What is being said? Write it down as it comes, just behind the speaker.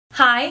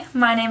Hi,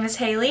 my name is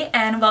Haley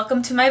and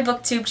welcome to my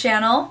booktube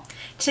channel.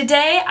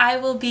 Today I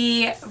will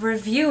be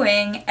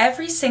reviewing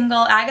every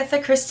single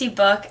Agatha Christie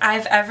book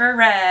I've ever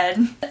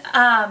read.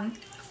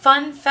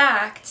 Fun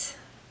fact,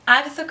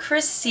 Agatha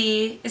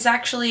Christie is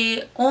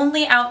actually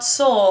only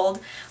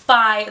outsold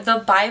by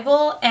the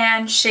Bible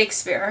and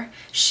Shakespeare.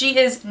 She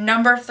is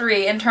number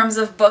 3 in terms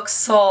of books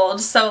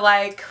sold, so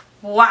like,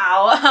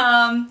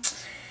 wow.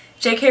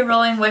 J.K.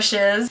 Rowling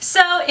wishes.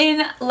 So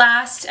in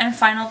last and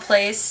final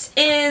place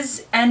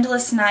is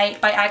Endless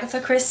Night by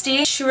Agatha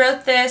Christie. She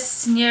wrote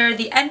this near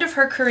the end of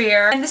her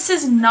career, and this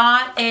is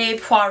not a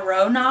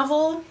Poirot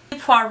novel.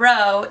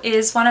 Poirot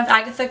is one of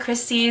Agatha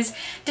Christie's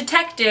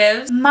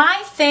detectives.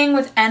 My thing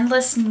with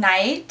Endless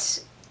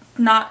Night,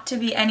 not to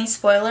be any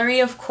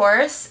spoilery of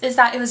course, is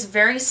that it was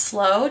very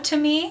slow to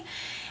me,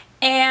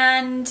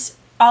 and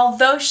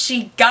although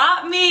she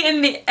got me in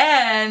the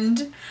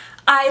end,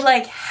 I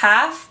like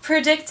half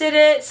predicted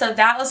it, so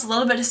that was a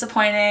little bit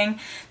disappointing.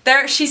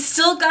 She's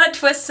still got a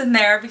twist in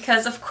there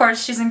because of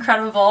course she's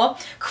incredible,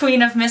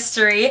 Queen of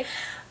Mystery,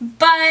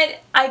 but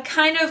I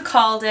kind of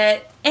called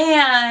it,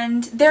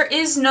 and there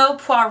is no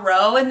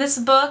Poirot in this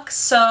book,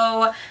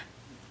 so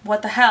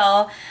what the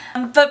hell.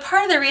 But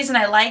part of the reason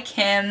I like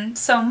him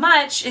so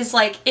much is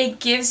like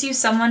it gives you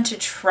someone to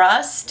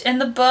trust in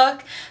the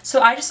book, so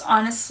I just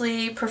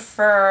honestly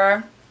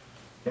prefer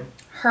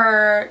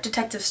her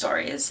detective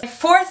stories. My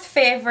fourth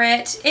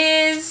favorite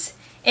is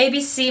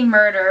ABC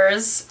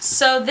Murders.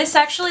 So this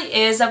actually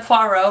is a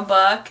Poirot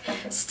book.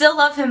 Still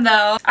love him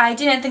though. I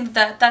didn't think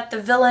that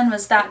the villain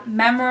was that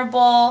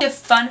memorable. A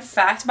fun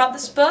fact about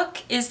this book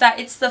is that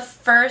it's the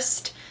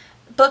first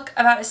book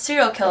about a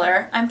serial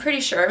killer, I'm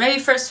pretty sure.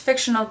 Maybe first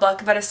fictional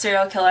book about a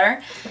serial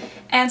killer.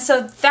 And so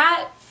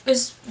that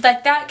is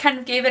like, that kind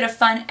of gave it a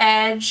fun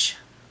edge.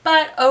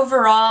 But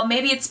overall,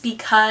 maybe it's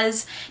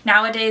because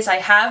nowadays I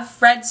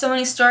have read so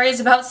many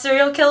stories about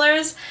serial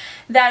killers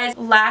that it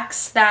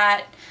lacks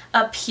that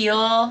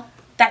appeal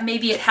that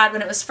maybe it had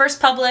when it was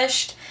first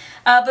published.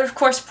 But of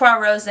course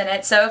Poirot's in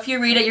it, so if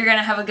you read it you're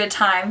gonna have a good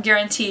time,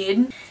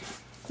 guaranteed.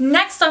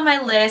 Next on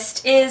my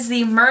list is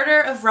The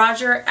Murder of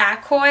Roger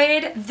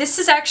Ackroyd. This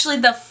is actually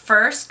the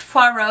first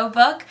Poirot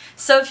book,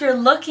 so if you're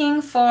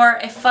looking for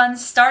a fun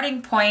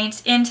starting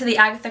point into the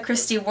Agatha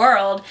Christie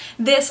world,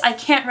 this I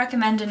can't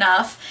recommend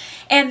enough.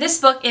 And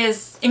this book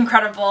is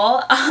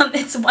incredible.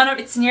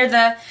 It's near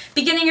the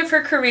beginning of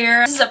her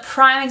career. This is a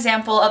prime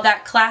example of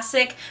that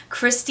classic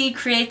Christie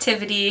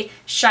creativity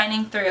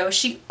shining through.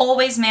 She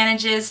always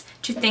manages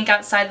to think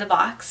outside the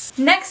box.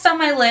 Next on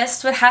my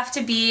list would have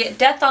to be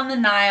Death on the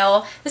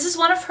Nile. This is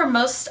one of her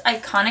most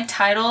iconic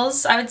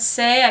titles, I would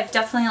say. I've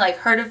definitely like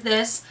heard of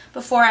this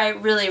before I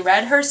really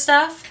read her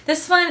stuff.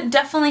 This one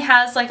definitely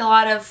has like a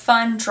lot of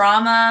fun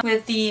drama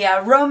with the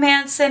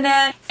romance in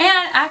it.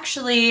 And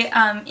actually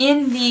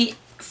in the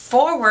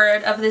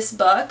foreword of this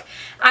book,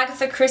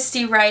 Agatha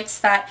Christie writes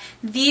that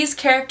these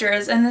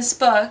characters in this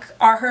book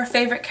are her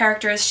favorite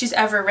characters she's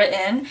ever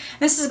written.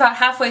 This is about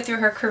halfway through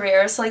her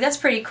career, so like that's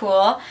pretty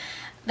cool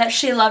that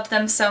she loved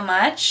them so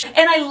much.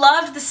 And I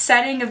loved the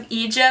setting of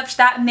Egypt.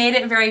 That made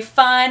it very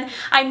fun.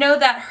 I know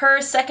that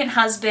her second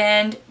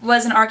husband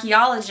was an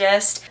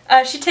archaeologist.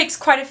 She takes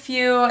quite a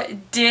few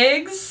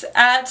digs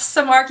at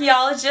some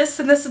archaeologists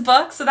in this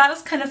book, so that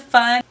was kind of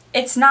fun.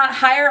 It's not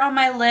higher on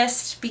my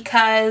list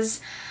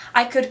because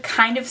I could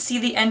kind of see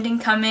the ending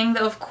coming,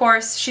 though of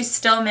course she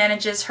still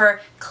manages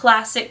her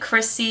classic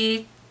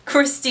Christie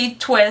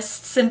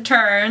twists and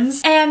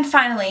turns. And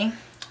finally,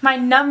 my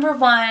number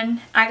 1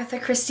 Agatha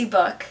Christie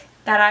book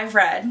that I've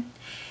read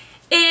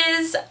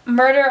is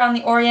Murder on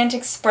the Orient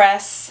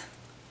Express.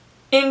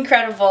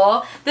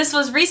 Incredible. This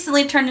was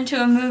recently turned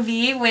into a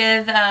movie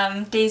with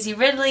Daisy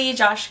Ridley,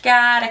 Josh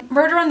Gad.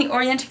 Murder on the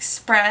Orient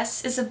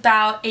Express is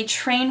about a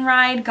train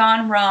ride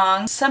gone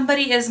wrong.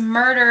 Somebody is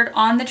murdered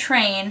on the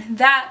train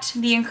that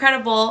the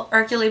incredible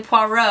Hercule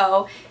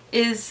Poirot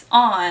is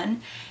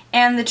on,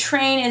 and the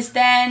train is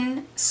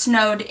then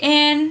snowed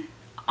in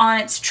on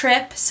its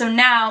trip, so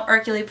now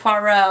Hercule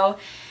Poirot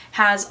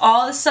has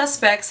all the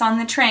suspects on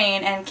the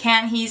train, and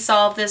can he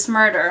solve this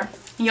murder?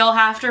 You'll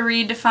have to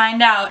read to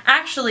find out.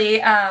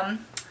 Actually,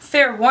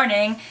 fair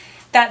warning,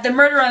 that the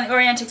Murder on the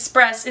Orient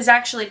Express is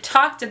actually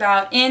talked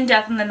about in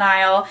Death on the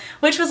Nile,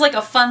 which was like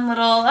a fun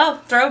little,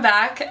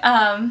 throwback.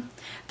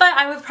 But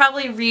I would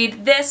probably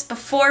read this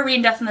before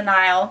reading Death on the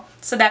Nile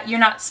so that you're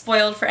not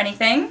spoiled for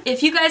anything.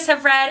 If you guys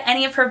have read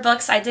any of her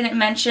books I didn't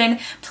mention,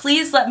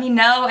 please let me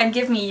know and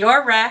give me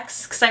your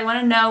recs because I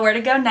want to know where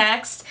to go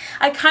next.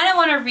 I kind of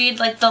want to read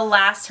like the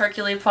last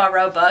Hercule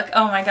Poirot book.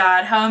 Oh my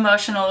god, how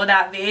emotional would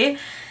that be?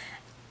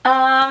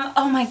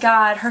 Oh my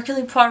god,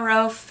 Hercule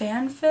Poirot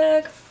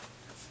fanfic?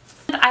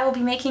 I will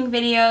be making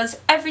videos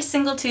every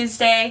single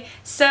Tuesday,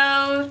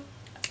 so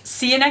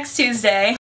see you next Tuesday.